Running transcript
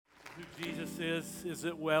who Jesus is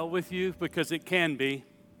it well with you? Because it can be.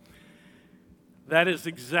 That is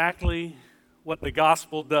exactly what the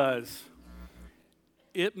gospel does.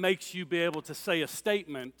 It makes you be able to say a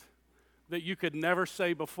statement that you could never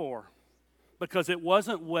say before because it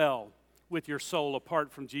wasn't well with your soul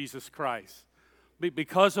apart from Jesus Christ.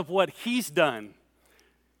 Because of what He's done,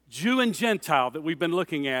 Jew and Gentile that we've been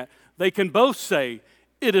looking at, they can both say,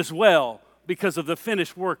 it is well because of the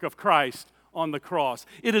finished work of Christ on the cross.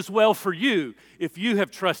 It is well for you if you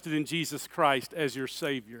have trusted in Jesus Christ as your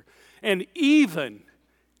Savior. And even,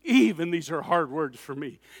 these are hard words for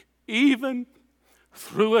me, even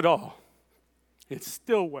through it all, it's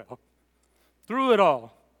still well. Through it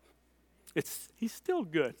all, He's still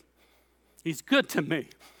good. He's good to me.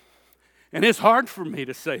 And it's hard for me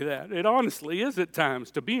to say that. It honestly is at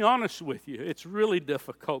times. To be honest with you, it's really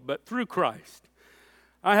difficult. But through Christ,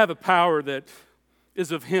 I have a power that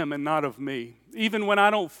is of Him and not of me. Even when I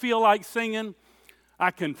don't feel like singing,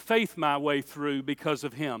 I can faith my way through because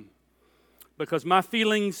of Him. Because my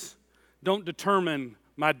feelings don't determine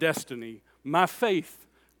my destiny. My faith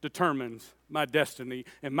determines my destiny.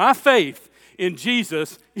 And my faith in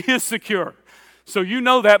Jesus is secure. So you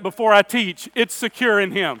know that before I teach, it's secure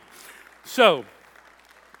in Him. So,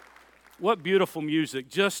 what beautiful music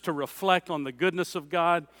just to reflect on the goodness of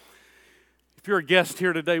God. If you're a guest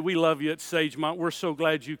here today, we love you at Sagemont. We're so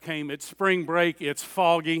glad you came. It's spring break, it's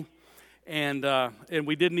foggy, and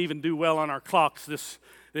we didn't even do well on our clocks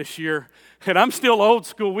this year. And I'm still old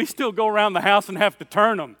school. We still go around the house and have to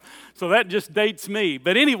turn them. So that just dates me.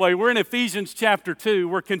 But anyway, we're in Ephesians chapter 2.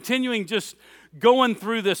 We're continuing just going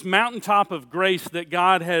through this mountaintop of grace that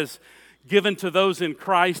God has given to those in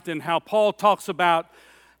Christ, and how Paul talks about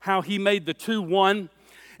how he made the two one.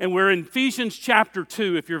 And we're in Ephesians chapter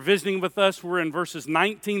 2. If you're visiting with us, we're in verses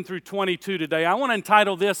 19 through 22 today. I want to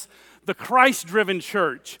entitle this, The Christ-Driven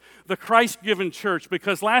Church. The Christ-Driven Church,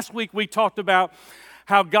 because last week we talked about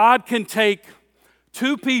how God can take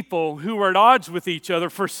two people who were at odds with each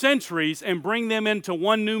other for centuries and bring them into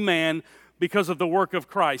one new man because of the work of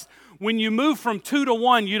Christ. When you move from 2 to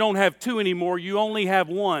 1, you don't have 2 anymore, you only have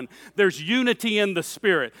 1. There's unity in the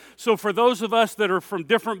Spirit. So for those of us that are from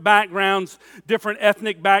different backgrounds, different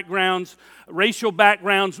ethnic backgrounds, racial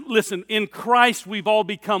backgrounds, listen, in Christ we've all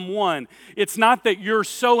become one. It's not that you're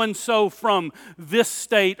so-and-so from this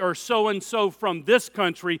state or so-and-so from this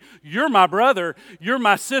country. You're my brother, you're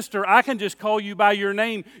my sister. I can just call you by your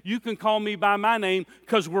name. You can call me by my name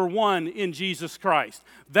because we're one in Jesus Christ.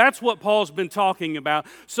 That's what Paul's been talking about.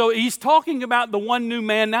 So he's talking about the one new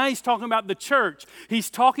man. Now he's talking about the church. He's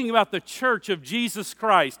talking about the church of Jesus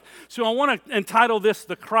Christ. So I want to entitle this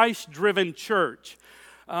The Christ-Driven Church.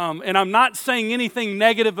 And I'm not saying anything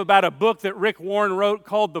negative about a book that Rick Warren wrote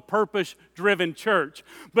called The Purpose-Driven Church.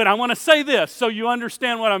 But I want to say this so you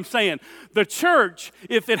understand what I'm saying. The church,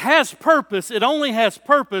 if it has purpose, it only has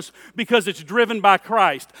purpose because it's driven by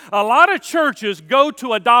Christ. A lot of churches go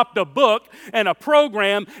to adopt a book and a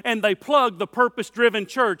program and they plug the Purpose-Driven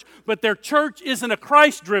Church. But their church isn't a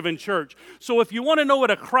Christ-driven church. So if you want to know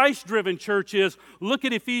what a Christ-driven church is, look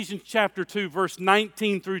at Ephesians chapter 2, verse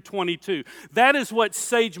 19 through 22. That is what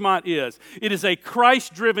Sagemont is. It is a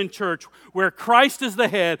Christ-driven church where Christ is the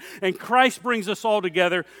head and Christ brings us all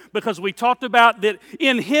together, because we talked about that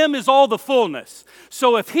in Him is all the fullness.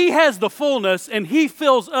 So if He has the fullness and He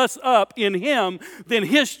fills us up in Him, then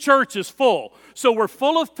His church is full. So we're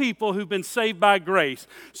full of people who've been saved by grace.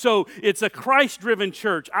 So it's a Christ-driven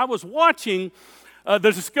church. I was watching the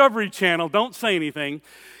Discovery Channel, don't say anything,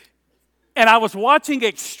 and I was watching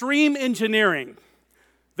Extreme Engineering.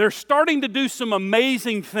 They're starting to do some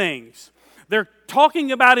amazing things. They're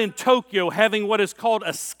talking about in Tokyo having what is called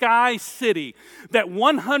a sky city, that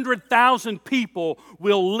 100,000 people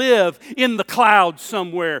will live in the clouds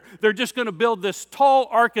somewhere. They're just going to build this tall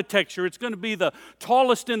architecture. It's going to be the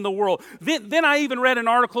tallest in the world. Then I even read an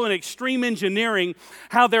article in Extreme Engineering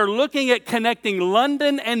how they're looking at connecting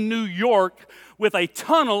London and New York with a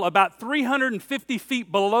tunnel about 350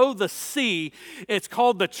 feet below the sea. It's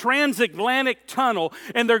called the Transatlantic Tunnel,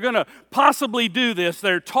 and they're going to possibly do this.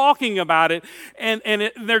 They're talking about it, and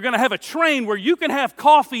they're going to have a train where you can have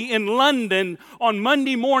coffee in London on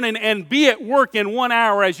Monday morning and be at work in 1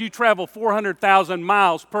 hour as you travel 400,000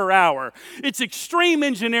 miles per hour. It's extreme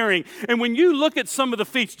engineering, and when you look at some of the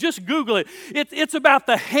feats, just Google it. It's about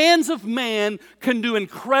the hands of man can do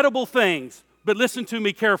incredible things. But listen to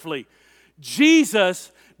me carefully.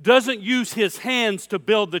 Jesus doesn't use His hands to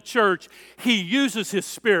build the church. He uses His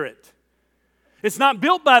Spirit. It's not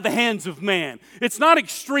built by the hands of man. It's not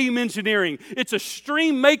extreme engineering. It's a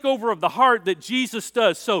extreme makeover of the heart that Jesus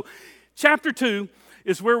does. So, chapter 2,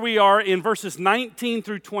 is where we are in verses 19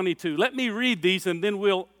 through 22. Let me read these and then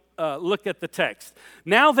we'll look at the text.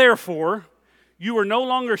 Now, therefore, you are no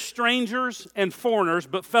longer strangers and foreigners,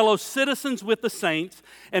 but fellow citizens with the saints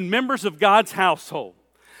and members of God's household,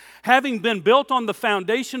 having been built on the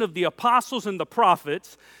foundation of the apostles and the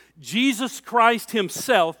prophets, Jesus Christ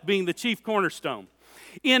himself being the chief cornerstone,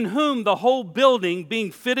 in whom the whole building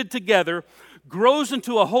being fitted together grows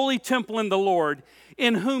into a holy temple in the Lord,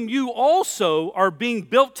 in whom you also are being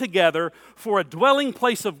built together for a dwelling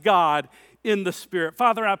place of God in the Spirit.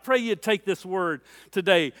 Father, I pray you'd take this word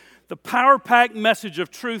today, the power-packed message of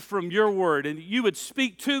truth from your word, and you would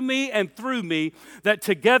speak to me and through me, that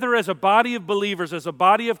together as a body of believers, as a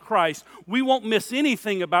body of Christ, we won't miss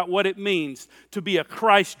anything about what it means to be a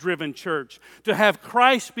Christ-driven church, to have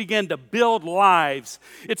Christ begin to build lives.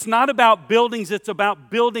 It's not about buildings, it's about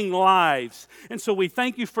building lives. And so we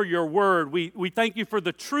thank you for your word. We thank you for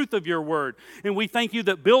the truth of your word. And we thank you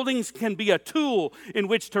that buildings can be a tool in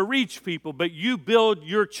which to reach people, but you build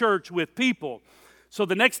your church with people. So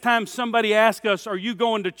the next time somebody asks us, are you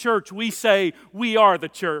going to church? We say, we are the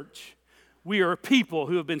church. We are people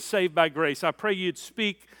who have been saved by grace. I pray you'd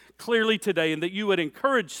speak clearly today and that you would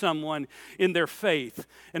encourage someone in their faith.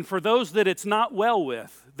 And for those that it's not well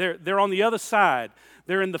with, they're on the other side.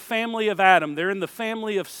 They're in the family of Adam. They're in the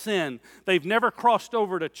family of sin. They've never crossed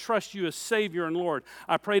over to trust you as Savior and Lord.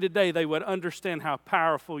 I pray today they would understand how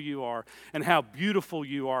powerful you are and how beautiful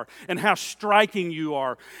you are and how striking you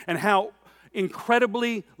are and how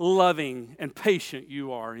incredibly loving and patient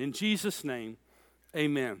you are. In Jesus' name,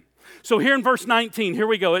 amen. So here in verse 19, here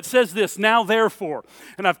we go. It says this, now therefore.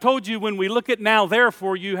 And I've told you when we look at now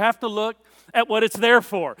therefore, you have to look at what it's there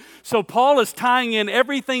for. So Paul is tying in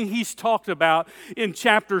everything he's talked about in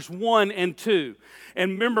chapters 1 and 2.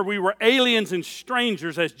 And remember, we were aliens and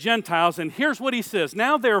strangers as Gentiles. And here's what he says.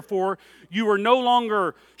 Now therefore, you are no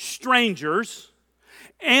longer strangers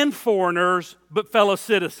and foreigners, but fellow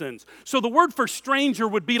citizens. So the word for stranger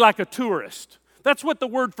would be like a tourist. That's what the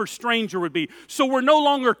word for stranger would be. So we're no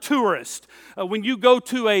longer tourists. When you go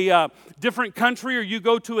to a different country or you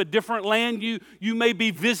go to a different land, you may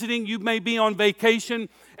be visiting, you may be on vacation,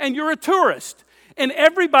 and you're a tourist. And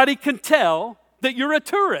everybody can tell that you're a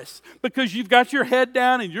tourist because you've got your head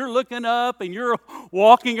down and you're looking up and you're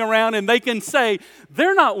walking around, and they can say,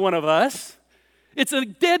 they're not one of us. It's a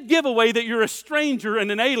dead giveaway that you're a stranger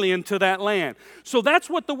and an alien to that land. So that's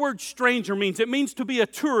what the word stranger means. It means to be a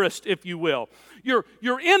tourist, if you will. You're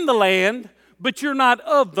in the land, but you're not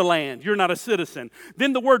of the land. You're not a citizen.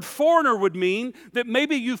 Then the word foreigner would mean that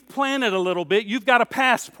maybe you've planned it a little bit. You've got a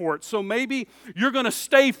passport, so maybe you're going to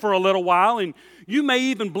stay for a little while, and you may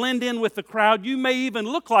even blend in with the crowd. You may even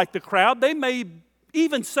look like the crowd. They may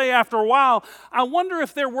even say after a while, I wonder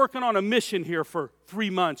if they're working on a mission here for 3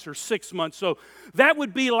 months or 6 months. So that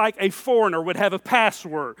would be like a foreigner would have a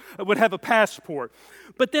passport.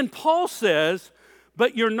 But then Paul says,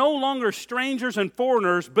 but you're no longer strangers and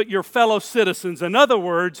foreigners, but you're fellow citizens. In other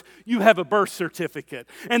words, you have a birth certificate.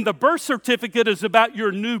 And the birth certificate is about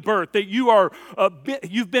your new birth, that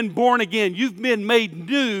you've been born again. You've been made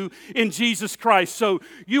new in Jesus Christ. So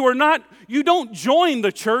you don't join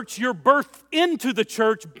the church, you're birthed into the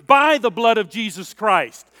church by the blood of Jesus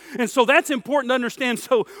Christ. And so that's important to understand.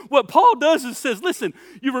 So what Paul does is says, listen,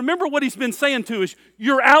 you remember what he's been saying to us,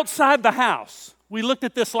 you're outside the house. We looked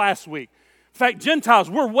at this last week. In fact, Gentiles,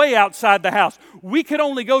 we're way outside the house. We could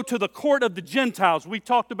only go to the court of the Gentiles. We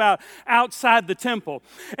talked about outside the temple.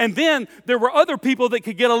 And then there were other people that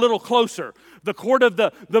could get a little closer. The court of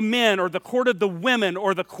the men, or the court of the women,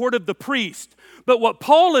 or the court of the priest. But what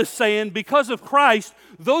Paul is saying, because of Christ,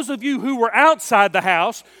 those of you who were outside the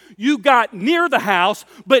house, you got near the house,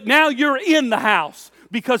 but now you're in the house.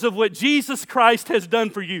 Because of what Jesus Christ has done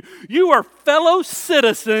for you. You are fellow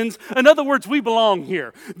citizens. In other words, we belong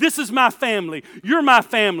here. This is my family. You're my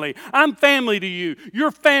family. I'm family to you.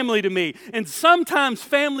 You're family to me. And sometimes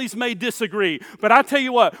families may disagree. But I tell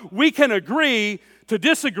you what, we can agree to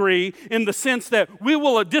disagree in the sense that we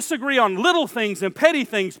will disagree on little things and petty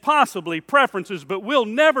things, possibly preferences, but we'll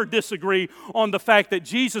never disagree on the fact that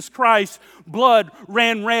Jesus Christ's blood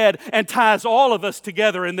ran red and ties all of us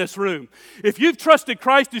together in this room. If you've trusted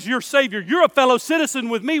Christ as your Savior, you're a fellow citizen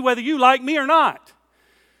with me whether you like me or not.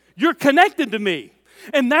 You're connected to me.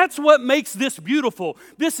 And that's what makes this beautiful.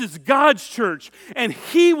 This is God's church, and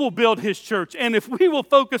He will build His church. And if we will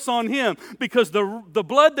focus on Him, because the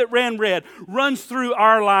blood that ran red runs through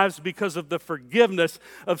our lives because of the forgiveness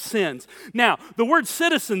of sins. Now, the word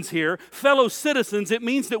citizens here, fellow citizens, it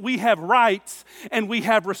means that we have rights and we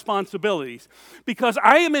have responsibilities. Because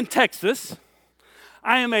I am in Texas,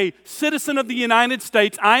 I am a citizen of the United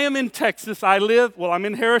States. I am in Texas. I'm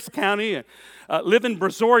in Harris County and live in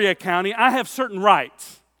Brazoria County. I have certain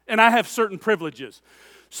rights and I have certain privileges.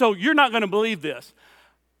 So you're not going to believe this.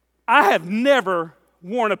 I have never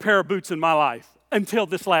worn a pair of boots in my life until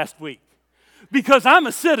this last week because I'm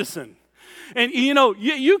a citizen. And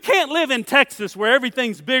you can't live in Texas where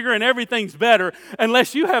everything's bigger and everything's better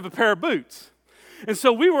unless you have a pair of boots. And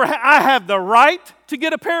so I have the right to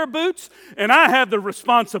get a pair of boots, and I have the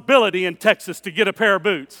responsibility in Texas to get a pair of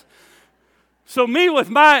boots. So me with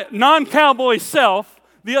my non-cowboy self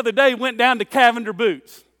the other day went down to Cavender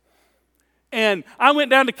Boots. And I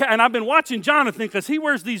went down to, and I've been watching Jonathan because he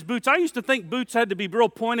wears these boots. I used to think boots had to be real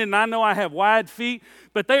pointed, and I know I have wide feet,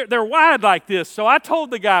 but they're wide like this. So I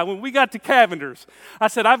told the guy when we got to Cavender's, I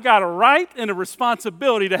said, I've got a right and a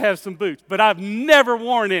responsibility to have some boots, but I've never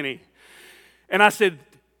worn any. And I said,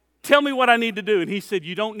 tell me what I need to do. And he said,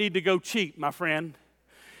 you don't need to go cheap, my friend.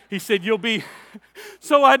 He said, you'll be,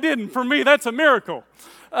 so I didn't. For me, that's a miracle.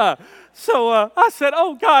 So I said,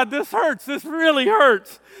 oh God, this hurts. This really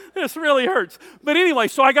hurts. This really hurts. But anyway,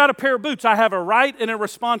 so I got a pair of boots. I have a right and a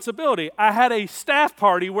responsibility. I had a staff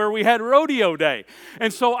party where we had rodeo day.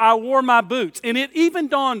 And so I wore my boots. And it even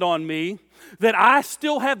dawned on me that I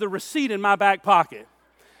still have the receipt in my back pocket.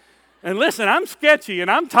 And listen, I'm sketchy and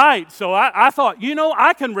I'm tight, so I thought,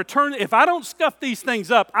 I can return, if I don't scuff these things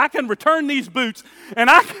up, I can return these boots and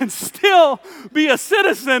I can still be a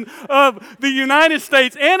citizen of the United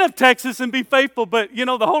States and of Texas and be faithful. But,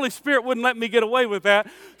 the Holy Spirit wouldn't let me get away with that.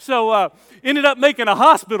 So ended up making a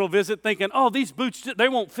hospital visit thinking, these boots, they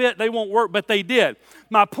won't fit, they won't work, but they did.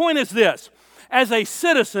 My point is this. As a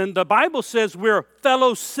citizen, the Bible says we're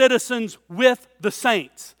fellow citizens with the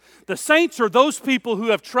saints. The saints are those people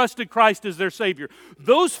who have trusted Christ as their Savior.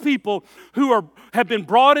 Those people who have been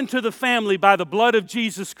brought into the family by the blood of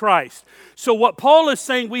Jesus Christ. So what Paul is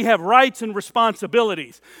saying, we have rights and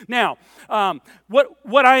responsibilities. Now,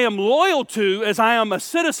 what I am loyal to is I am a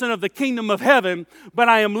citizen of the kingdom of heaven, but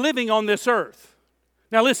I am living on this earth.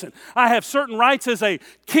 Now listen, I have certain rights as a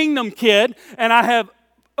kingdom kid, and I have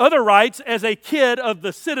other rights as a kid of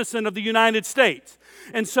the citizen of the United States.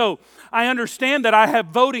 And so I understand that I have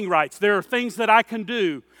voting rights. There are things that I can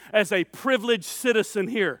do as a privileged citizen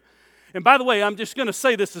here. And by the way, I'm just going to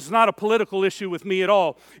say this is not a political issue with me at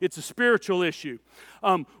all. It's a spiritual issue.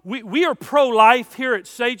 We are pro-life here at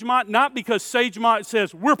Sagemont, not because Sagemont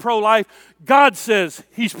says we're pro-life. God says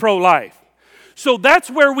He's pro-life. So that's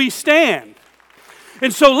where we stand.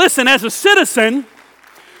 And so listen, as a citizen,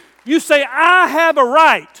 you say, I have a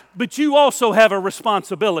right, but you also have a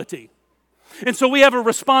responsibility. And so we have a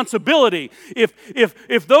responsibility.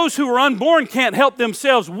 If those who are unborn can't help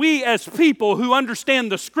themselves, we as people who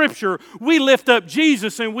understand the Scripture, we lift up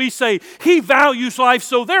Jesus and we say, He values life,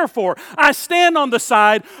 so therefore I stand on the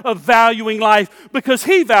side of valuing life because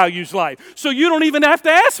He values life. So you don't even have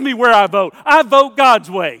to ask me where I vote. I vote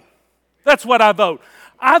God's way. That's what I vote.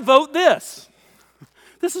 I vote this.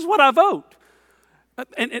 This is what I vote.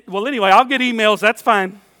 Well, anyway, I'll get emails. That's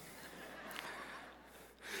fine.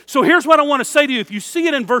 So here's what I want to say to you. If you see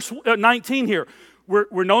it in verse 19 here,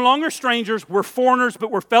 we're no longer strangers, we're foreigners,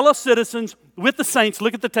 but we're fellow citizens with the saints.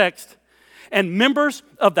 Look at the text. And members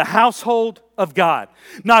of the household of God.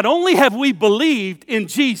 Not only have we believed in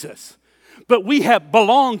Jesus, but we have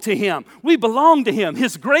belonged to Him. We belong to Him.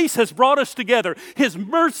 His grace has brought us together. His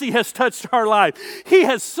mercy has touched our life. He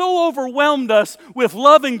has so overwhelmed us with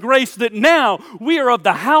love and grace that now we are of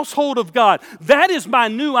the household of God. That is my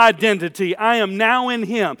new identity. I am now in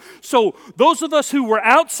Him. So those of us who were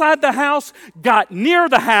outside the house got near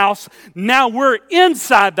the house. Now we're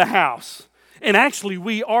inside the house. And actually,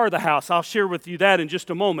 we are the house. I'll share with you that in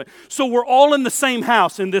just a moment. So we're all in the same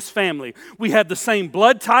house in this family. We have the same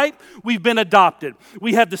blood type. We've been adopted.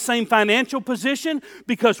 We have the same financial position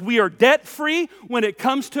because we are debt-free when it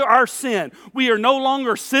comes to our sin. We are no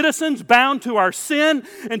longer citizens bound to our sin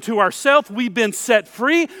and to ourself. We've been set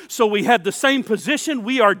free, so we have the same position.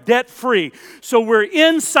 We are debt-free. So we're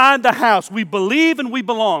inside the house. We believe and we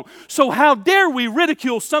belong. So how dare we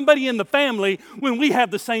ridicule somebody in the family when we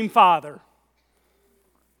have the same Father?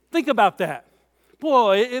 Think about that.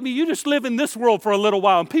 Boy, you just live in this world for a little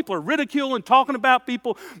while and people are ridiculing, talking about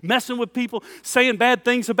people, messing with people, saying bad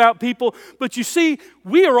things about people. But you see,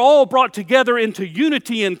 we are all brought together into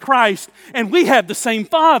unity in Christ and we have the same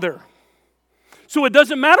Father. So it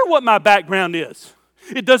doesn't matter what my background is.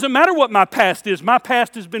 It doesn't matter what my past is. My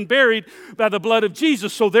past has been buried by the blood of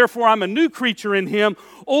Jesus, so therefore I'm a new creature in Him.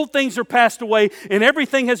 Old things are passed away, and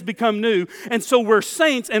everything has become new. And so we're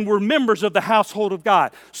saints, and we're members of the household of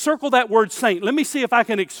God. Circle that word saint. Let me see if I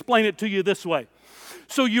can explain it to you this way.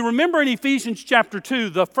 So you remember in Ephesians chapter 2,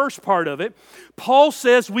 the first part of it, Paul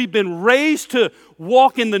says we've been raised to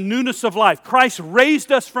walk in the newness of life. Christ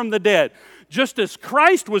raised us from the dead. Just as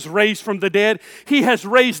Christ was raised from the dead, He has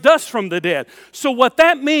raised us from the dead. So what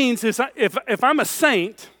that means is if I'm a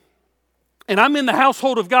saint, and I'm in the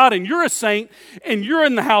household of God, and you're a saint, and you're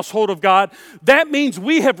in the household of God, that means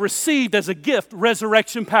we have received as a gift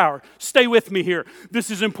resurrection power. Stay with me here.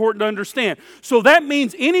 This is important to understand. So that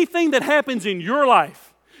means anything that happens in your life,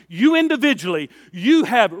 you individually, you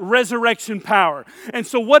have resurrection power. And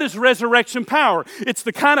so what is resurrection power? It's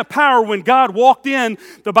the kind of power when God walked in,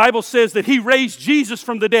 the Bible says that He raised Jesus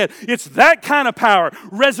from the dead. It's that kind of power,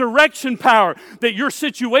 resurrection power, that your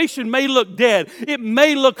situation may look dead. It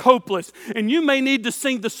may look hopeless. And you may need to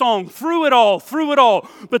sing the song, through it all.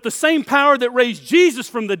 But the same power that raised Jesus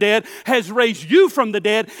from the dead has raised you from the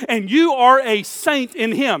dead, and you are a saint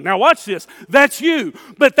in Him. Now watch this. That's you,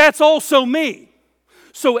 but that's also me.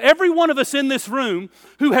 So every one of us in this room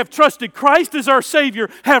who have trusted Christ as our Savior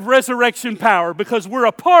have resurrection power because we're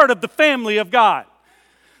a part of the family of God.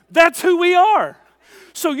 That's who we are.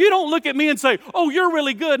 So you don't look at me and say, oh, you're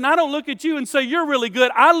really good. And I don't look at you and say, you're really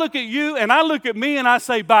good. I look at you and I look at me and I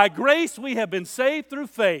say, by grace we have been saved through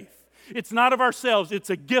faith. It's not of ourselves. It's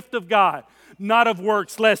a gift of God, not of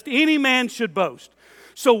works, lest any man should boast.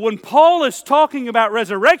 So when Paul is talking about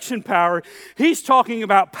resurrection power, he's talking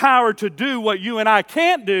about power to do what you and I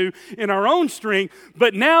can't do in our own strength,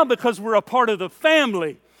 but now because we're a part of the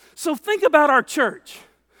family. So think about our church.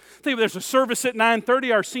 There's a service at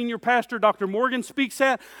 9:30. Our senior pastor, Dr. Morgan, speaks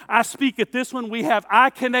at. I speak at this one. We have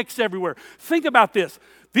iConnects everywhere. Think about this.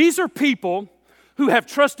 These are people who have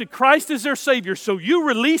trusted Christ as their Savior. So you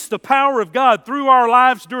release the power of God through our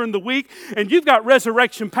lives during the week, and you've got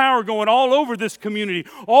resurrection power going all over this community,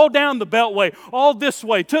 all down the Beltway, all this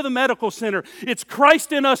way, to the medical center. It's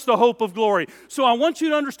Christ in us, the hope of glory. So I want you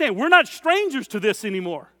to understand, we're not strangers to this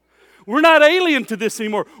anymore. We're not alien to this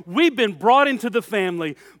anymore. We've been brought into the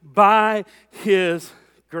family by His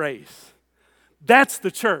grace. That's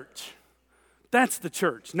the church. That's the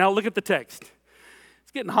church. Now look at the text.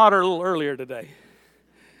 It's getting hotter a little earlier today.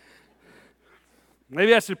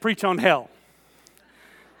 Maybe I should preach on hell.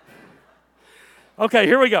 Okay,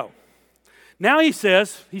 here we go. Now he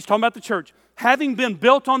says, he's talking about the church, having been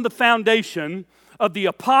built on the foundation of the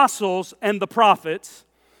apostles and the prophets,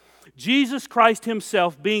 Jesus Christ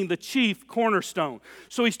Himself being the chief cornerstone.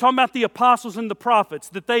 So he's talking about the apostles and the prophets,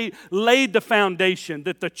 that they laid the foundation,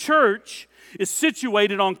 that the church is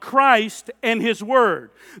situated on Christ and His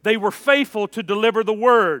Word. They were faithful to deliver the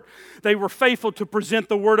Word. They were faithful to present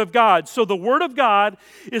the Word of God. So the Word of God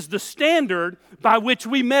is the standard by which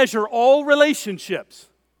we measure all relationships.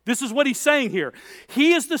 This is what he's saying here.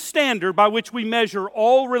 He is the standard by which we measure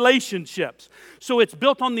all relationships. So it's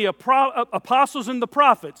built on the apostles and the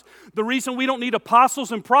prophets. The reason we don't need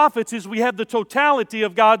apostles and prophets is we have the totality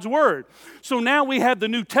of God's Word. So now we have the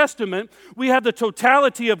New Testament. We have the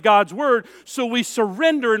totality of God's Word. So we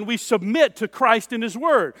surrender and we submit to Christ and His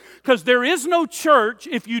Word. Because there is no church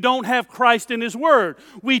if you don't have Christ and His Word.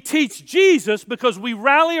 We teach Jesus because we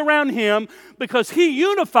rally around Him, because He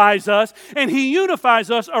unifies us, and He unifies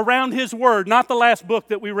us around His Word, not the last book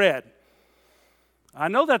that we read. I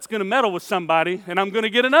know that's going to meddle with somebody, and I'm going to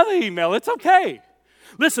get another email. It's okay.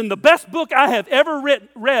 Listen, the best book I have ever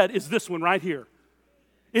read is this one right here.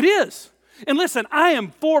 It is. And listen, I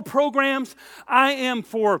am for programs. I am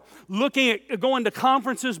for looking at going to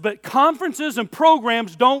conferences, but conferences and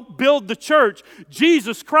programs don't build the church.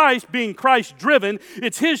 Jesus Christ, being Christ-driven,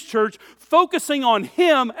 it's His church, focusing on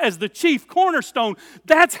Him as the chief cornerstone.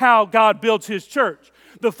 That's how God builds His church.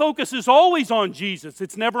 The focus is always on Jesus.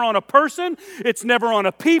 It's never on a person. It's never on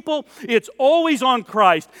a people. It's always on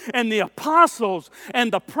Christ. And the apostles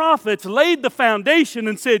and the prophets laid the foundation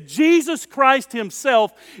and said Jesus Christ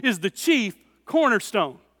Himself is the chief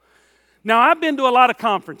cornerstone. Now, I've been to a lot of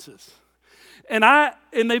conferences, and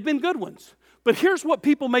they've been good ones. But here's what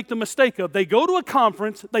people make the mistake of. They go to a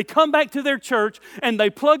conference, they come back to their church, and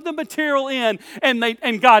they plug the material in,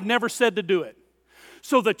 and God never said to do it.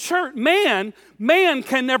 So the church, man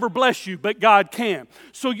can never bless you, but God can.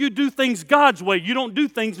 So you do things God's way. You don't do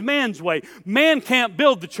things man's way. Man can't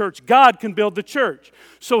build the church. God can build the church.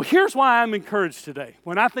 So here's why I'm encouraged today.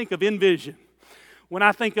 When I think of Envision, when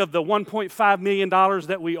I think of the $1.5 million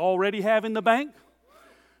that we already have in the bank,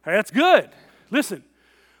 that's good. Listen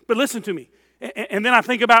to me. And then I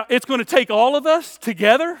think about it's going to take all of us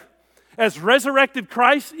together. as resurrected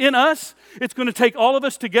Christ in us. It's going to take all of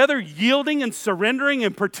us together yielding and surrendering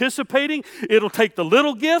and participating. It'll take the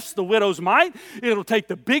little gifts, the widow's mite. It'll take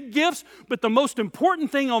the big gifts. But the most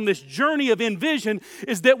important thing on this journey of Envision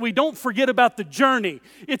is that we don't forget about the journey.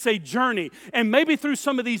 It's a journey. And maybe through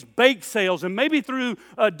some of these bake sales and maybe through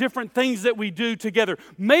different things that we do together,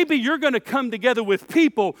 maybe you're going to come together with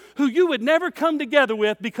people who you would never come together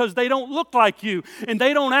with because they don't look like you and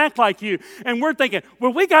they don't act like you. And we're thinking,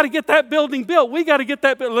 well, we got to get that building built. We got to get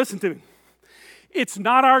that built. Listen to me. It's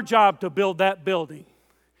not our job to build that building.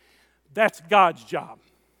 That's God's job.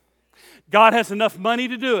 God has enough money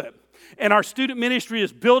to do it. And our student ministry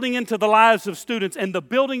is building into the lives of students. And the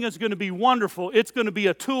building is going to be wonderful. It's going to be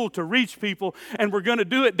a tool to reach people. And we're going to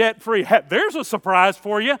do it debt-free. There's a surprise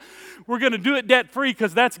for you. We're going to do it debt-free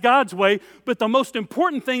because that's God's way. But the most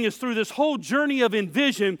important thing is through this whole journey of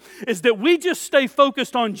Envision is that we just stay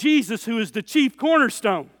focused on Jesus, who is the chief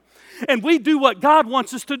cornerstone. And we do what God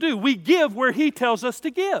wants us to do. We give where He tells us to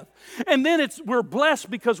give. And then we're blessed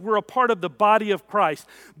because we're a part of the body of Christ.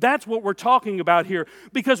 That's what we're talking about here.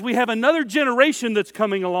 Because we have another generation that's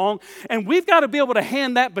coming along, and we've got to be able to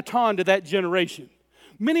hand that baton to that generation.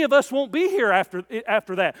 Many of us won't be here after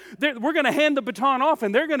that. We're going to hand the baton off,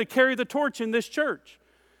 and they're going to carry the torch in this church.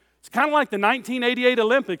 It's kind of like the 1988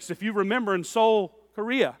 Olympics, if you remember, in Seoul,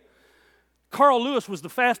 Korea. Carl Lewis was the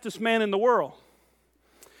fastest man in the world.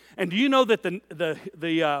 And do you know that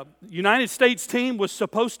the United States team was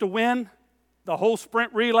supposed to win the whole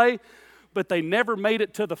sprint relay, but they never made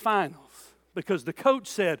it to the finals because the coach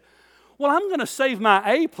said, well, I'm going to save my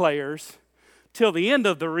A players till the end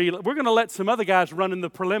of the relay. We're going to let some other guys run in the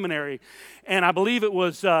preliminary. And I believe it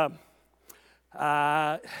was, his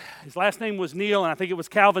last name was Neil, and I think it was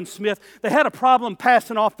Calvin Smith. They had a problem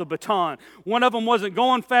passing off the baton. One of them wasn't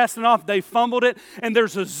going fast enough. They fumbled it, and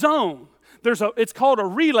there's a zone. It's called a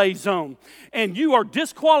relay zone, and you are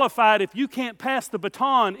disqualified if you can't pass the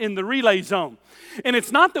baton in the relay zone. And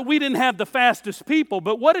it's not that we didn't have the fastest people,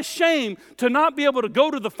 but what a shame to not be able to go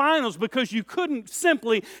to the finals because you couldn't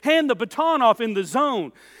simply hand the baton off in the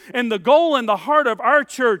zone. And the goal and the heart of our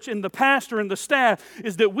church and the pastor and the staff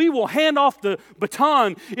is that we will hand off the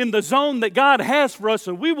baton in the zone that God has for us,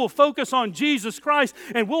 and we will focus on Jesus Christ,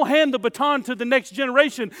 and we'll hand the baton to the next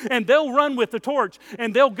generation, and they'll run with the torch,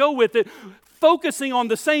 and they'll go with it, focusing on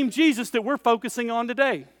the same Jesus that we're focusing on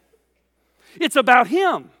today. It's about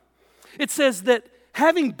Him. It says that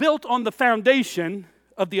having built on the foundation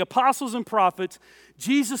of the apostles and prophets,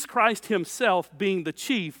 Jesus Christ Himself being the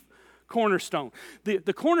chief cornerstone.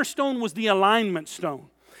 The cornerstone was the alignment stone.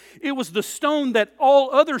 It was the stone that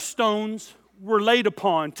all other stones were laid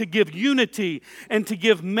upon to give unity and to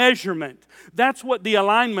give measurement. That's what the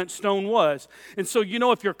alignment stone was. And so,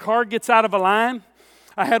 if your car gets out of a line,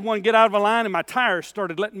 I had one get out of a line and my tires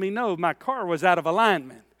started letting me know my car was out of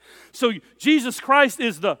alignment. So Jesus Christ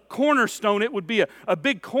is the cornerstone. It would be a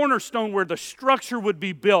big cornerstone where the structure would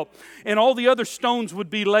be built and all the other stones would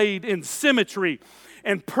be laid in symmetry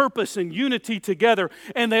and purpose and unity together.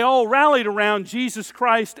 And they all rallied around Jesus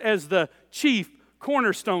Christ as the chief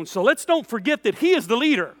cornerstone. So let's don't forget that He is the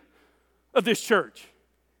leader of this church.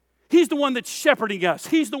 He's the one that's shepherding us.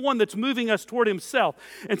 He's the one that's moving us toward Himself.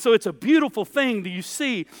 And so it's a beautiful thing that you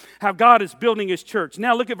see how God is building His church.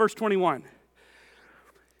 Now look at verse 21.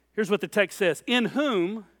 Here's what the text says. In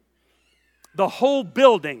whom the whole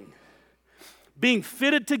building, being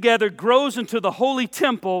fitted together, grows into the holy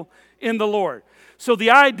temple in the Lord. So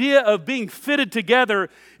the idea of being fitted together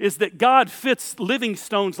is that God fits living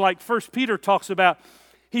stones like 1 Peter talks about.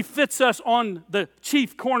 He fits us on the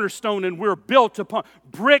chief cornerstone, and we're built upon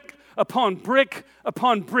brick upon brick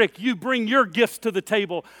upon brick. You bring your gifts to the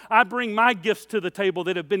table. I bring my gifts to the table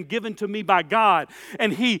that have been given to me by God.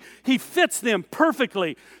 And He fits them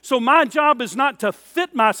perfectly. So my job is not to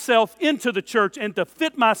fit myself into the church and to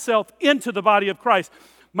fit myself into the body of Christ.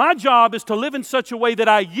 My job is to live in such a way that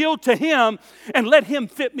I yield to Him and let Him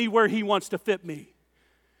fit me where He wants to fit me.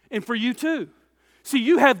 And for you too. See,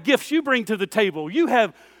 you have gifts you bring to the table. You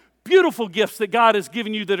have beautiful gifts that God has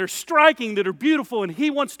given you that are striking, that are beautiful, and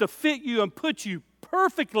He wants to fit you and put you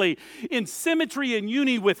perfectly in symmetry and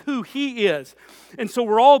unity with who He is. And so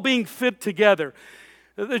we're all being fit together.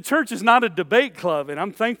 The church is not a debate club, and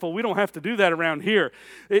I'm thankful we don't have to do that around here.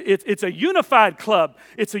 It's a unified club.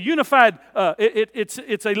 It's a unified.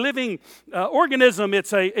 It's a living organism.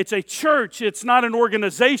 It's a church. It's not an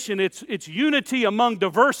organization. It's unity among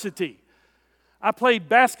diversity. I played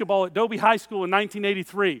basketball at Dobie High School in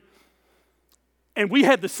 1983, and we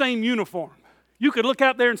had the same uniform. You could look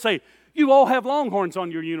out there and say, you all have Longhorns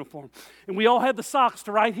on your uniform. And we all had the socks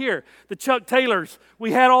to right here, the Chuck Taylors.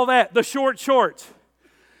 We had all that, the short shorts.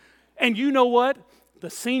 And you know what? The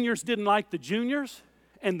seniors didn't like the juniors,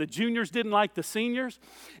 and the juniors didn't like the seniors,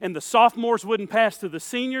 and the sophomores wouldn't pass to the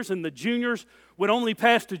seniors, and the juniors would only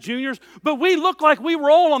pass to juniors. But we looked like we were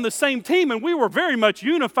all on the same team, and we were very much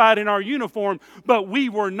unified in our uniform, but we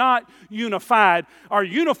were not unified. Our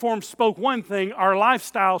uniform spoke one thing, our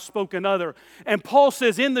lifestyle spoke another. And Paul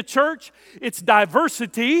says in the church, it's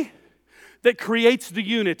diversity that creates the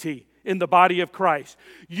unity in the body of Christ.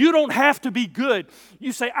 You don't have to be good.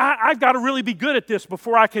 You say, I've got to really be good at this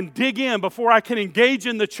before I can dig in, before I can engage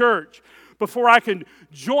in the church, before I can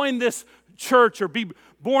join this church or be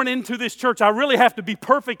born into this church. I really have to be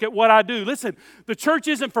perfect at what I do. Listen, the church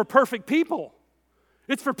isn't for perfect people.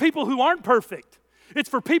 It's for people who aren't perfect. It's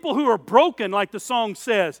for people who are broken, like the song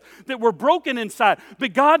says, that we're broken inside.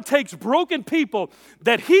 But God takes broken people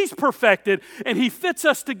that He's perfected, and He fits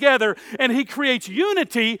us together, and He creates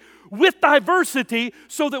unity with diversity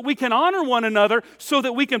so that we can honor one another, so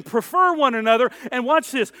that we can prefer one another. And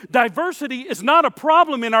watch this, diversity is not a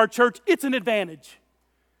problem in our church, it's an advantage.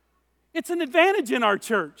 It's an advantage in our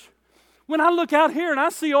church. When I look out here and I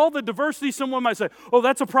see all the diversity, someone might say, oh,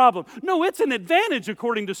 that's a problem. No, it's an advantage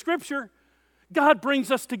according to Scripture. God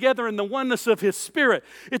brings us together in the oneness of His Spirit.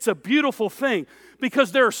 It's a beautiful thing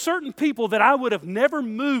because there are certain people that I would have never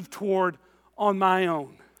moved toward on my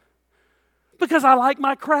own. Because I like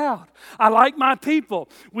my crowd. I like my people.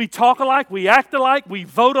 We talk alike, we act alike, we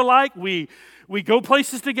vote alike, we go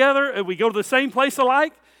places together, and we go to the same place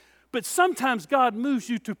alike. But sometimes God moves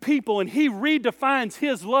you to people and He redefines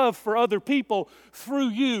His love for other people through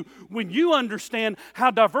you when you understand how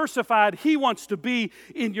diversified He wants to be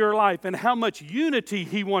in your life and how much unity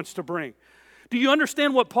He wants to bring. Do you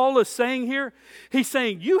understand what Paul is saying here? He's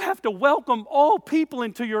saying you have to welcome all people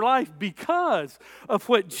into your life because of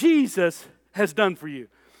what Jesus has done for you.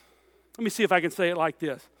 Let me see if I can say it like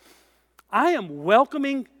this. I am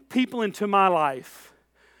welcoming people into my life.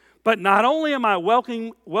 But not only am I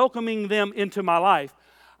welcoming them into my life,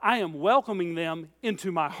 I am welcoming them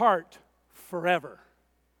into my heart forever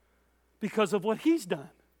because of what He's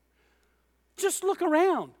done. Just look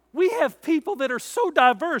around. We have people that are so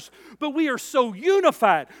diverse, but we are so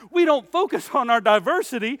unified. We don't focus on our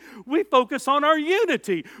diversity. We focus on our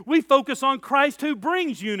unity. We focus on Christ who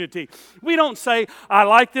brings unity. We don't say, I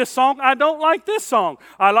like this song, I don't like this song.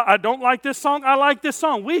 I don't like this song, I like this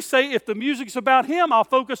song. We say, if the music's about Him, I'll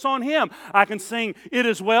focus on Him. I can sing It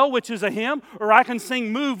Is Well, which is a hymn, or I can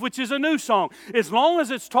sing Move, which is a new song. As long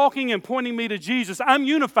as it's talking and pointing me to Jesus, I'm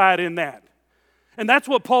unified in that. And that's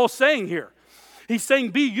what Paul's saying here. He's saying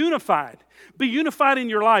be unified. Be unified in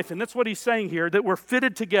your life. And that's what he's saying here, that we're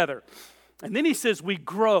fitted together. And then he says we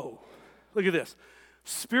grow. Look at this.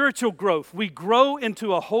 Spiritual growth. We grow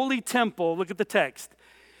into a holy temple, look at the text,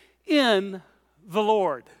 in the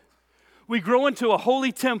Lord. We grow into a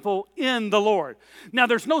holy temple in the Lord. Now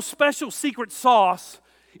there's no special secret sauce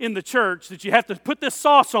in the church that you have to put this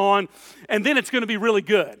sauce on and then it's going to be really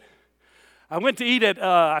good. I went to eat at,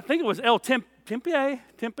 I think it was El Tempe,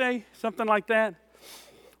 something like that.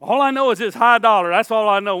 All I know is it's high dollar. That's all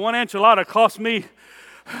I know. One enchilada cost me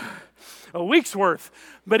a week's worth.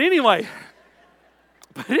 But anyway,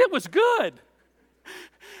 but it was good.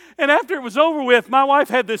 And after it was over with, my wife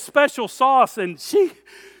had this special sauce, and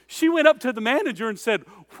she went up to the manager and said,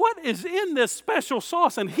 what is in this special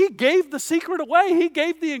sauce? And he gave the secret away. He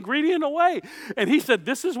gave the ingredient away. And he said,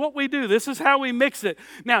 this is what we do. This is how we mix it.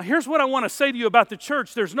 Now, here's what I want to say to you about the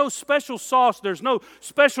church. There's no special sauce. There's no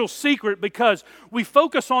special secret because we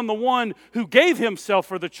focus on the one who gave Himself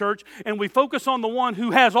for the church, and we focus on the one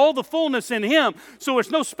who has all the fullness in Him. So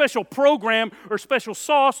there's no special program or special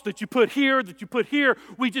sauce that you put here, that you put here.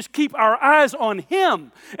 We just keep our eyes on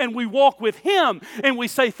Him, and we walk with Him, and we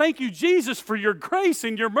say, thank you, Jesus, for your grace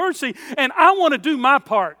and your mercy, and I want to do my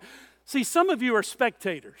part. See, some of you are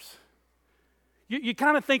spectators. You're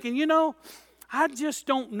kind of thinking, I just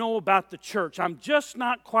don't know about the church. I'm just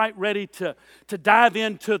not quite ready to dive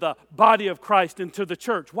into the body of Christ, into the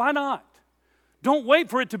church. Why not? Don't wait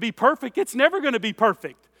for it to be perfect. It's never going to be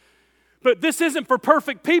perfect. But this isn't for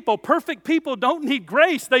perfect people. Perfect people don't need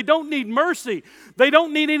grace. They don't need mercy. They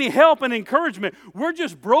don't need any help and encouragement. We're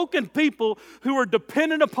just broken people who are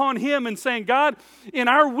dependent upon Him and saying, God, in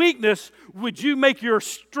our weakness, would you make your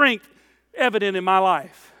strength evident in my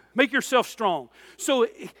life? Make yourself strong. So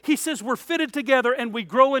he says we're fitted together and we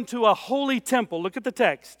grow into a holy temple. Look at the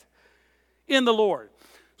text. In the Lord.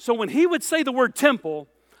 So when he would say the word temple,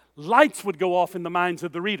 lights would go off in the minds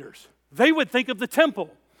of the readers. They would think of the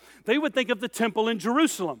temple. They would think of the temple in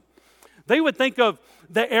Jerusalem. They would think of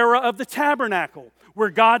the era of the tabernacle, where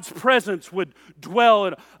God's presence would dwell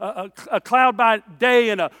in a cloud by day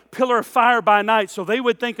and a pillar of fire by night. So they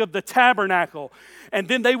would think of the tabernacle. And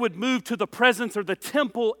then they would move to the presence or the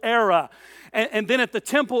temple era. And then at the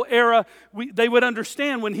temple era, they would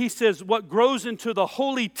understand when he says what grows into the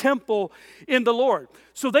holy temple in the Lord.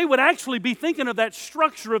 So they would actually be thinking of that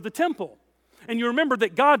structure of the temple. And you remember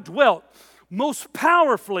that God dwelt most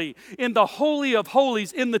powerfully in the Holy of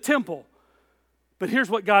Holies in the temple. But here's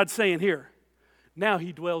what God's saying here. Now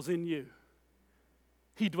he dwells in you.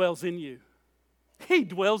 He dwells in you. He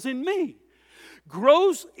dwells in me.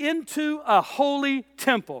 Grows into a holy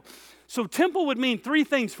temple. So temple would mean three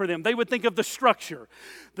things for them. They would think of the structure.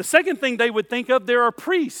 The second thing they would think of, there are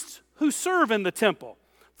priests who serve in the temple.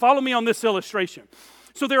 Follow me on this illustration.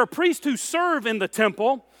 So there are priests who serve in the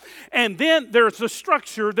temple, and then there's the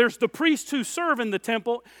structure. There's the priests who serve in the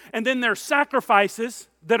temple, and then there's sacrifices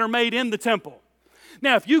that are made in the temple.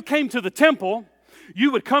 Now, if you came to the temple,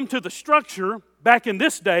 you would come to the structure back in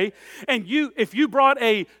this day, and if you brought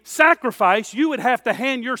a sacrifice, you would have to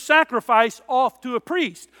hand your sacrifice off to a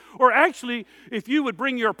priest. Or actually, if you would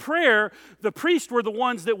bring your prayer, the priests were the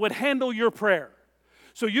ones that would handle your prayer.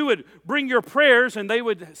 So you would bring your prayers, and they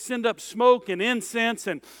would send up smoke and incense,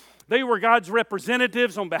 and they were God's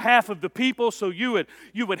representatives on behalf of the people. So they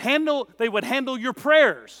would handle your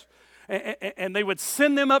prayers, and they would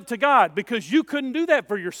send them up to God because you couldn't do that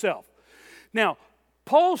for yourself. Now,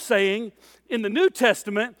 Paul's saying in the New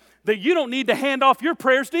Testament that you don't need to hand off your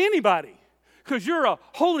prayers to anybody because you're a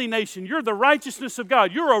holy nation. You're the righteousness of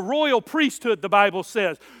God. You're a royal priesthood, the Bible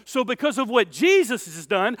says. So because of what Jesus has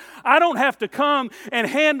done, I don't have to come and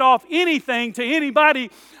hand off anything to anybody.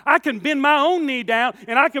 I can bend my own knee down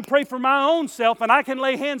and I can pray for my own self and I can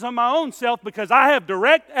lay hands on my own self because I have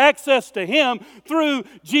direct access to Him through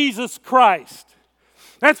Jesus Christ.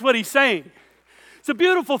 That's what he's saying. It's a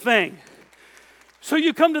beautiful thing. So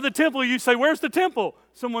you come to the temple, you say, where's the temple?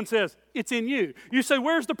 Someone says, it's in you. You say,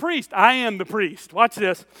 where's the priest? I am the priest. Watch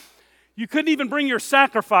this. You couldn't even bring your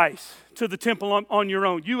sacrifice to the temple on your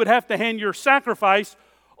own. You would have to hand your sacrifice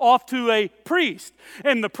off to a priest,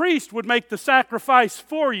 and the priest would make the sacrifice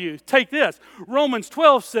for you. Take this. Romans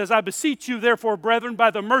 12 says, I beseech you, therefore, brethren, by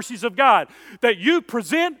the mercies of God, that you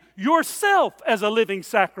present yourself as a living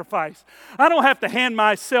sacrifice. I don't have to hand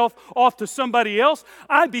myself off to somebody else.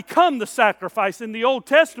 I become the sacrifice. In the Old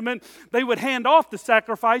Testament, they would hand off the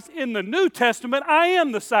sacrifice. In the New Testament, I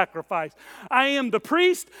am the sacrifice. I am the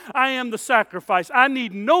priest. I am the sacrifice. I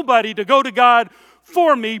need nobody to go to God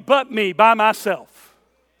for me but me by myself.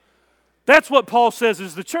 That's what Paul says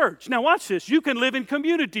is the church. Now watch this. You can live in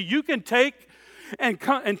community. You can take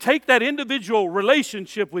that individual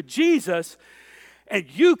relationship with Jesus, and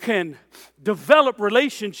you can develop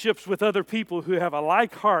relationships with other people who have a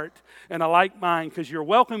like heart and a like mind, because you're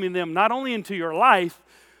welcoming them not only into your life,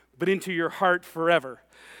 but into your heart forever.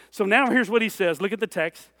 So now here's what he says. Look at the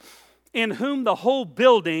text. In whom the whole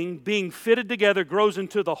building being fitted together grows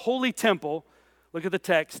into the holy temple. Look at the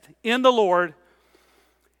text. In the Lord,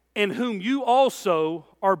 in whom you also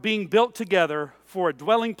are being built together for a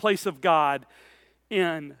dwelling place of God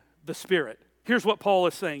in the Spirit. Here's what Paul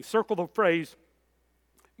is saying. Circle the phrase,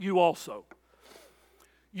 you also.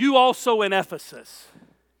 You also in Ephesus.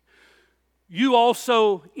 You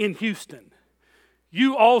also in Houston.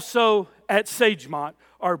 You also at Sagemont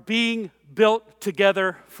are being built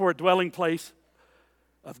together for a dwelling place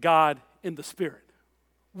of God in the Spirit.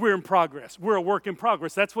 We're in progress. We're a work in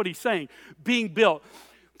progress. That's what he's saying. Being built.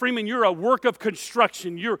 Freeman, you're a work of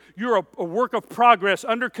construction. You're a work of progress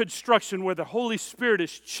under construction where the Holy Spirit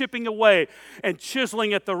is chipping away and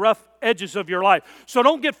chiseling at the rough edges of your life. So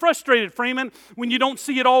don't get frustrated, Freeman, when you don't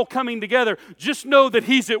see it all coming together. Just know that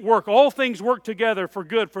He's at work. All things work together for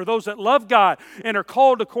good for those that love God and are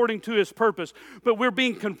called according to His purpose. But we're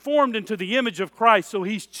being conformed into the image of Christ, so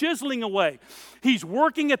He's chiseling away. He's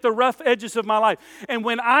working at the rough edges of my life. And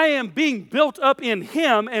when I am being built up in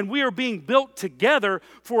Him and we are being built together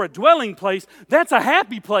for a dwelling place, that's a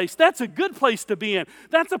happy place. That's a good place to be in.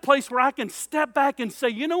 That's a place where I can step back and say,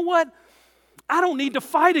 you know what? I don't need to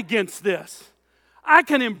fight against this. I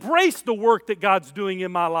can embrace the work that God's doing in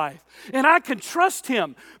my life. And I can trust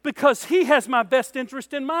Him because He has my best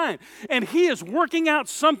interest in mind. And He is working out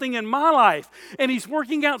something in my life. And He's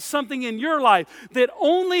working out something in your life that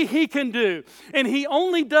only He can do. And He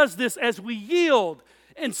only does this as we yield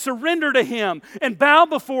and surrender to Him and bow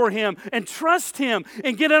before Him and trust Him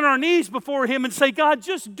and get on our knees before Him and say, God,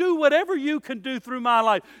 just do whatever you can do through my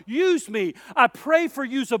life. Use me. I pray for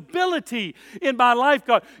usability in my life,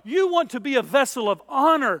 God. You want to be a vessel of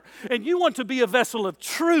honor, and you want to be a vessel of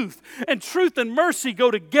truth. And truth and mercy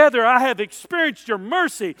go together. I have experienced your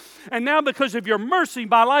mercy, and now because of your mercy,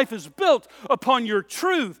 my life is built upon your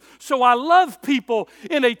truth. So I love people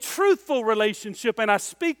in a truthful relationship, and I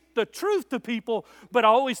speak the truth to people, but I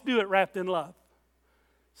always do it wrapped in love.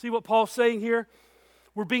 See what Paul's saying here?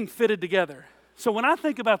 We're being fitted together. So when I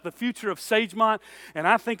think about the future of Sagemont, and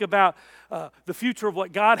I think about the future of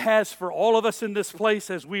what God has for all of us in this place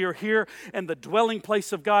as we are here and the dwelling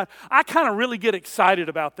place of God, I kind of really get excited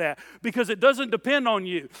about that because it doesn't depend on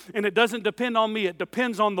you and it doesn't depend on me. It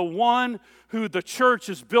depends on the one who the church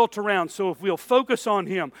is built around. So if we'll focus on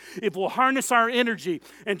Him, if we'll harness our energy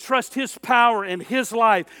and trust His power and His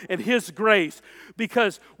life and His grace,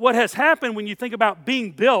 because what has happened when you think about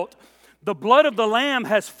being built, the blood of the Lamb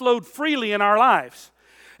has flowed freely in our lives.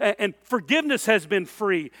 And forgiveness has been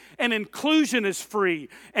free. And inclusion is free.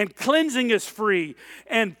 And cleansing is free.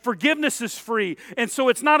 And forgiveness is free. And so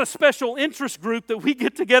it's not a special interest group that we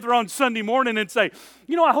get together on Sunday morning and say,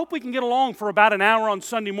 you know, I hope we can get along for about an hour on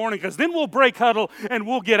Sunday morning because then we'll break huddle and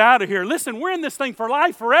we'll get out of here. Listen, we're in this thing for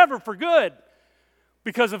life, forever, for good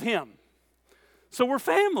because of Him. So we're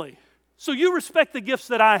family. So you respect the gifts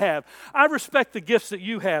that I have. I respect the gifts that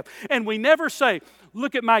you have. And we never say,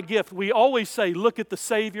 look at my gift. We always say, look at the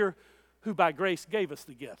Savior who by grace gave us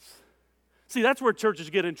the gifts. See, that's where churches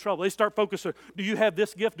get in trouble. They start focusing, do you have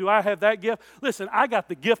this gift? Do I have that gift? Listen, I got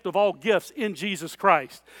the gift of all gifts in Jesus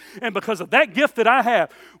Christ. And because of that gift that I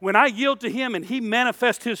have, when I yield to Him and He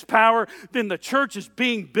manifests His power, then the church is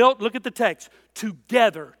being built. Look at the text.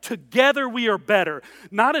 Together. Together we are better.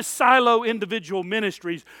 Not as silo individual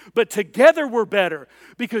ministries, but together we're better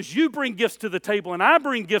because you bring gifts to the table and I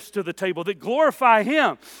bring gifts to the table that glorify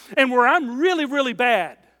Him. And where I'm really, really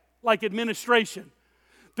bad, like administration,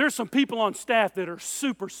 there's some people on staff that are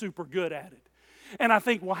super, super good at it. And I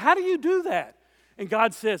think, well, how do you do that? And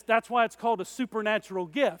God says, that's why it's called a supernatural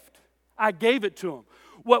gift. I gave it to them.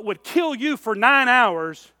 What would kill you for 9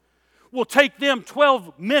 hours will take them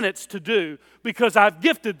 12 minutes to do because I've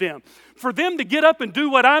gifted them. For them to get up and do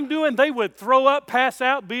what I'm doing, they would throw up, pass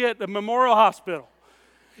out, be at the Memorial Hospital.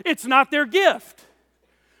 It's not their gift.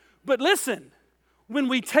 But listen, when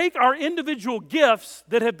we take our individual gifts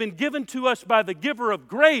that have been given to us by the giver of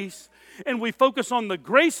grace and we focus on the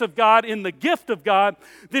grace of God in the gift of God,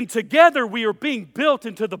 then together we are being built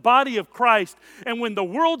into the body of Christ. And when the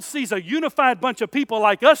world sees a unified bunch of people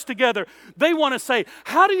like us together, they want to say,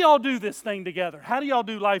 how do y'all do this thing together? How do y'all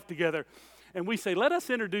do life together? And we say, let us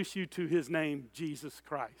introduce you to His name, Jesus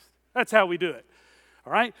Christ. That's how we do it.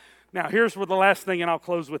 All right? Now, here's where the last thing, and I'll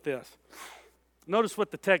close with this. Notice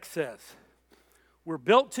what the text says. We're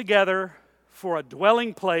built together for a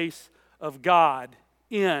dwelling place of God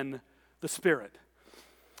in the Spirit.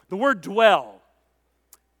 The word dwell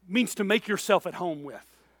means to make yourself at home with.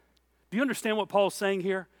 Do you understand what Paul's saying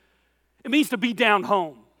here? It means to be down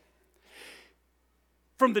home.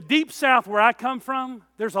 From the deep south where I come from,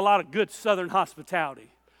 there's a lot of good southern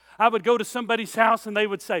hospitality. I would go to somebody's house and they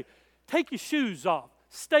would say, take your shoes off,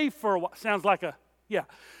 stay for a while. Sounds like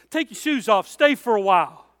take your shoes off, stay for a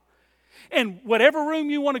while. And whatever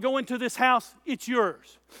room you want to go into this house, it's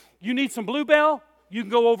yours. You need some Bluebell, you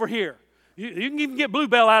can go over here. You can even get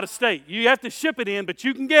Bluebell out of state. You have to ship it in, but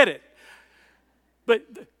you can get it. But,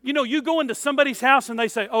 you know, you go into somebody's house and they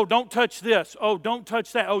say, oh, don't touch this. Oh, don't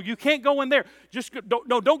touch that. Oh, you can't go in there. Just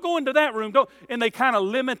don't go into that room. And they kind of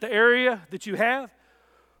limit the area that you have.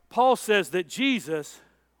 Paul says that Jesus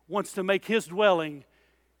wants to make His dwelling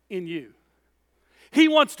in you. He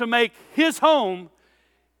wants to make His home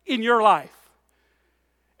in your life.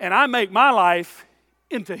 And I make my life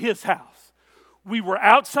into His house. We were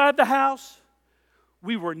outside the house.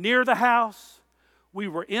 We were near the house. We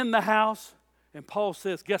were in the house. And Paul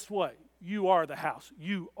says, guess what? You are the house.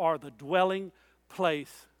 You are the dwelling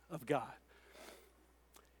place of God.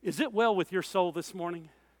 Is it well with your soul this morning?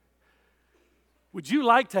 Would you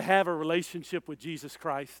like to have a relationship with Jesus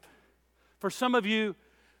Christ? For some of you,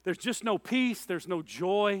 there's just no peace. There's no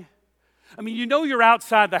joy. I mean, you know you're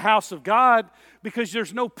outside the house of God because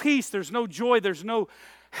there's no peace, there's no joy, there's no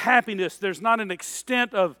happiness, there's not an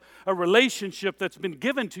extent of a relationship that's been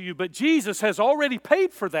given to you. But Jesus has already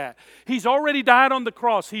paid for that. He's already died on the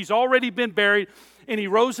cross. He's already been buried, and He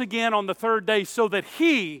rose again on the third day so that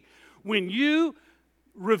He, when you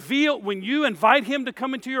invite Him to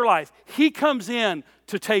come into your life, He comes in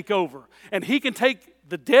to take over. And He can take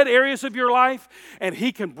the dead areas of your life, and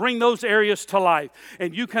He can bring those areas to life.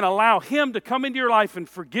 And you can allow Him to come into your life and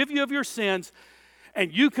forgive you of your sins,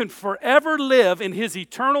 and you can forever live in His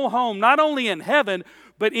eternal home, not only in heaven,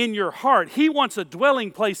 but in your heart. He wants a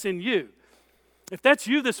dwelling place in you. If that's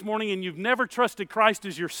you this morning and you've never trusted Christ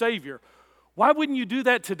as your Savior, why wouldn't you do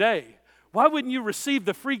that today? Why wouldn't you receive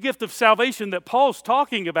the free gift of salvation that Paul's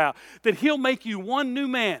talking about? That He'll make you one new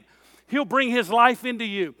man. He'll bring His life into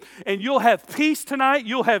you. And you'll have peace tonight.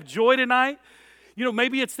 You'll have joy tonight. You know,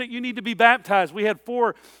 maybe it's that you need to be baptized. We had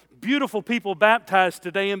 4 beautiful people baptized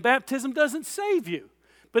today, and baptism doesn't save you,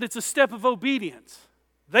 but it's a step of obedience.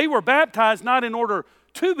 They were baptized not in order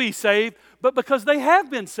to be saved, but because they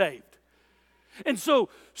have been saved. And so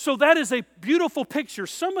that is a beautiful picture.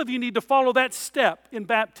 Some of you need to follow that step in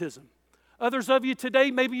baptism. Others of you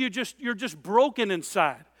today, maybe you're just broken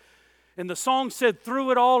inside. And the song said,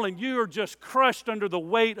 through it all, and you are just crushed under the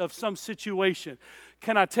weight of some situation.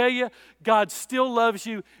 Can I tell you, God still loves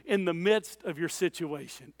you in the midst of your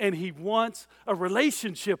situation. And He wants a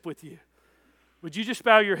relationship with you. Would you just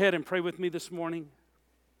bow your head and pray with me this morning?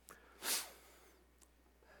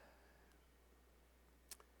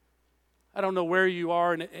 I don't know where you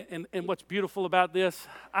are and what's beautiful about this.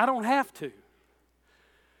 I don't have to.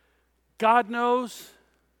 God knows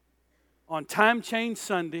on Time Change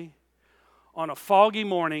Sunday, on a foggy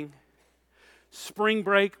morning, spring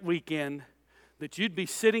break weekend, that you'd be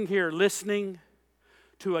sitting here listening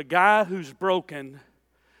to a guy who's broken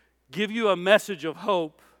give you a message of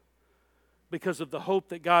hope because of the hope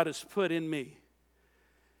that God has put in me.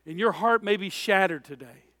 And your heart may be shattered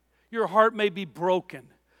today. Your heart may be broken.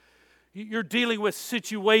 You're dealing with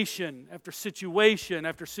situation after situation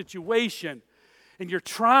after situation, and you're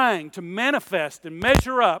trying to manifest and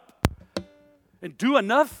measure up and do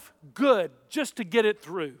enough good just to get it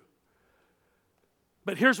through.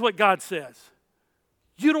 But here's what God says.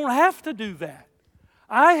 You don't have to do that.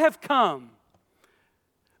 I have come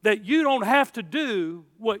that you don't have to do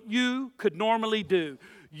what you could normally do.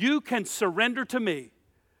 You can surrender to me.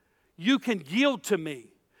 You can yield to me.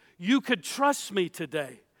 You could trust me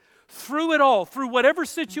today. Through it all, through whatever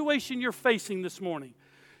situation you're facing this morning,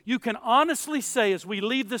 you can honestly say as we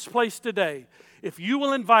leave this place today, if you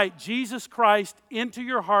will invite Jesus Christ into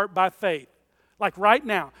your heart by faith, like right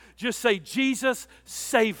now, just say, Jesus,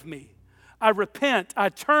 save me. I repent. I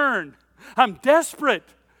turn. I'm desperate.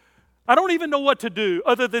 I don't even know what to do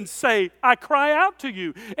other than say, I cry out to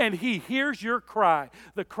you. And He hears your cry,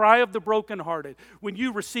 the cry of the brokenhearted. When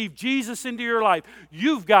you receive Jesus into your life,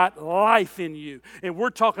 you've got life in you. And we're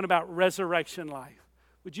talking about resurrection life.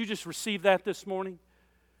 Would you just receive that this morning?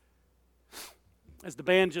 As the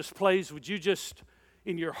band just plays, would you just,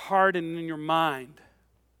 in your heart and in your mind,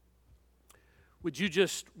 would you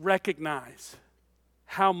just recognize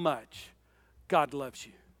how much God loves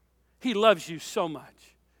you? He loves you so much.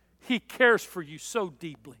 He cares for you so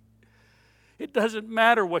deeply. It doesn't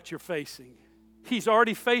matter what you're facing. He's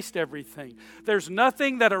already faced everything. There's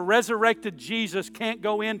nothing that a resurrected Jesus can't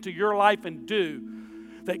go into your life and do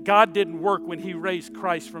that God didn't work when He raised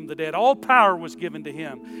Christ from the dead. All power was given to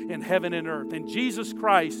Him in heaven and earth. And Jesus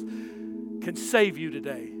Christ can save you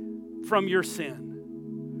today from your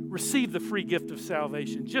sin. Receive the free gift of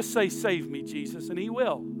salvation. Just say, save me, Jesus, and He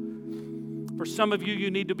will. For some of you,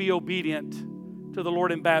 you need to be obedient to the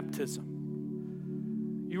Lord in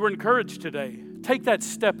baptism. You were encouraged today. Take that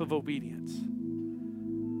step of obedience.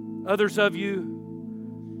 Others of you,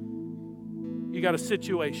 you got a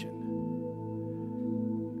situation.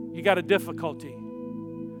 You got a difficulty.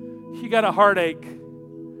 You got a heartache.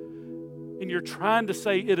 And you're trying to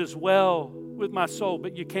say, it is well with my soul,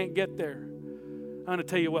 but you can't get there. I'm going to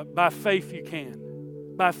tell you what, by faith you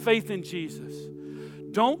can. By faith in Jesus.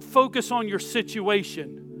 Don't focus on your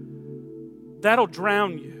situation. That'll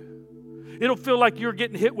drown you. It'll feel like you're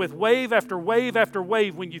getting hit with wave after wave after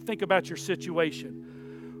wave when you think about your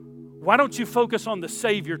situation. Why don't you focus on the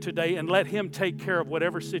Savior today and let Him take care of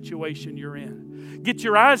whatever situation you're in? Get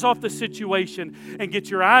your eyes off the situation and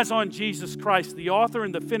get your eyes on Jesus Christ, the author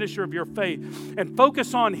and the finisher of your faith, and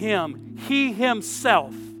focus on Him. He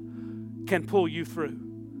Himself can pull you through.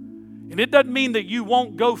 And it doesn't mean that you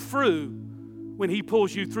won't go through when He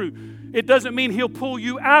pulls you through. It doesn't mean He'll pull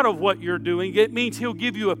you out of what you're doing. It means He'll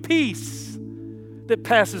give you a peace that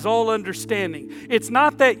passes all understanding. It's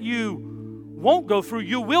not that you won't go through.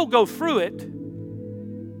 You will go through it,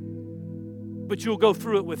 but you'll go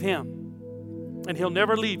through it with Him. And He'll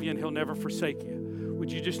never leave you and He'll never forsake you.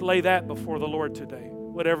 Would you just lay that before the Lord today?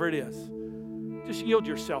 Whatever it is. Just yield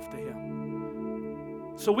yourself to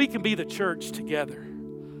Him. So we can be the church together.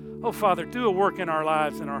 Oh, Father, do a work in our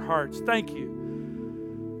lives and our hearts. Thank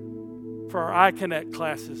you for our iConnect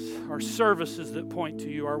classes, our services that point to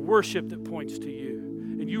you, our worship that points to you.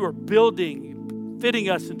 And you are building, fitting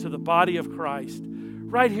us into the body of Christ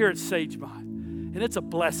right here at Sagemont. And it's a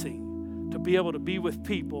blessing to be able to be with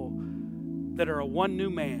people that are a one new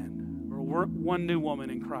man or one new woman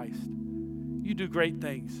in Christ. You do great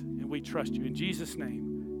things, and we trust you. In Jesus'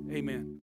 name, amen.